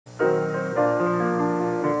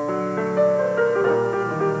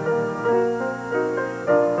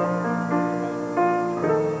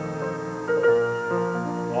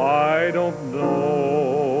I don't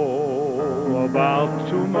know about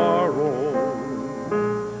tomorrow.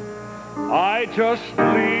 I just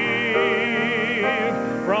live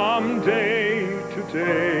from day to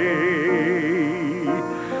day.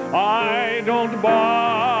 I don't borrow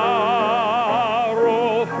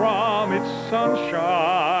from its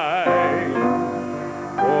sunshine,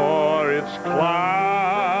 for its clouds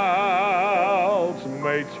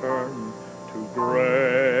may turn to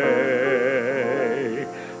gray.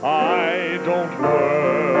 I don't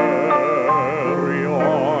worry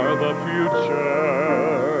o'er the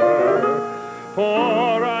future,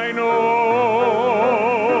 for I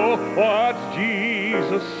know what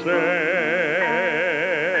Jesus said.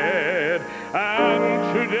 And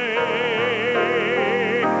today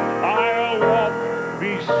I'll walk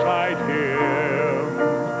beside him,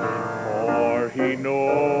 for he knows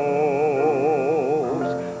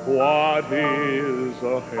what is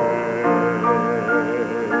ahead.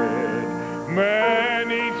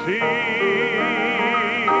 Many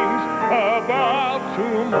things about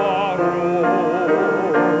tomorrow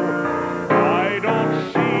I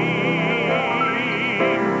don't seem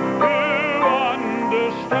to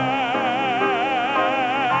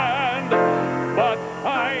understand, but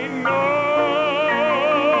I know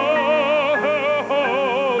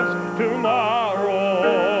tomorrow,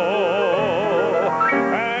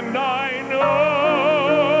 and I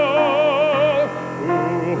know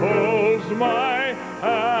who holds my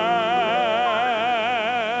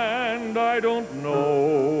hand. I don't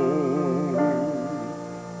know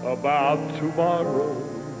about tomorrow.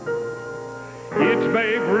 It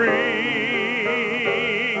may bring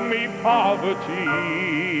me poverty,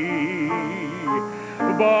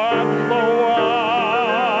 but the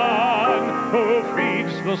one who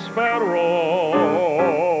feeds the sparrow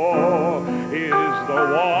is the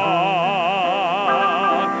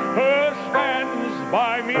one who stands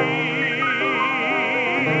by me,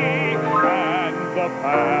 and the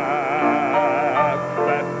path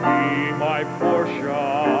that be my portion,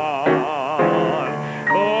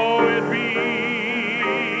 though it be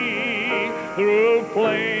through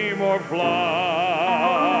flame or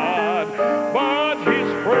flood, but his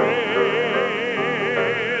presence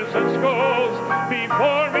goes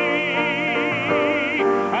before me,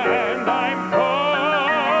 and I'm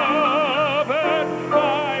covered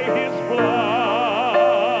by his blood.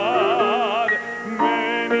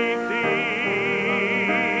 Many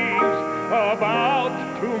things about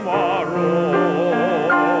tomorrow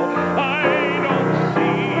I don't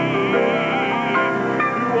seem to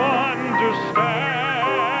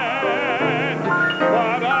understand,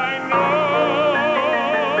 but I know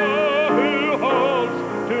who holds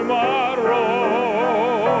tomorrow,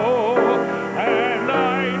 and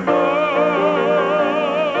I know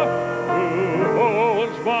who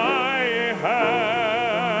holds my hand.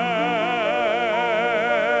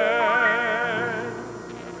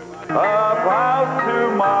 About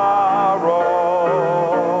tomorrow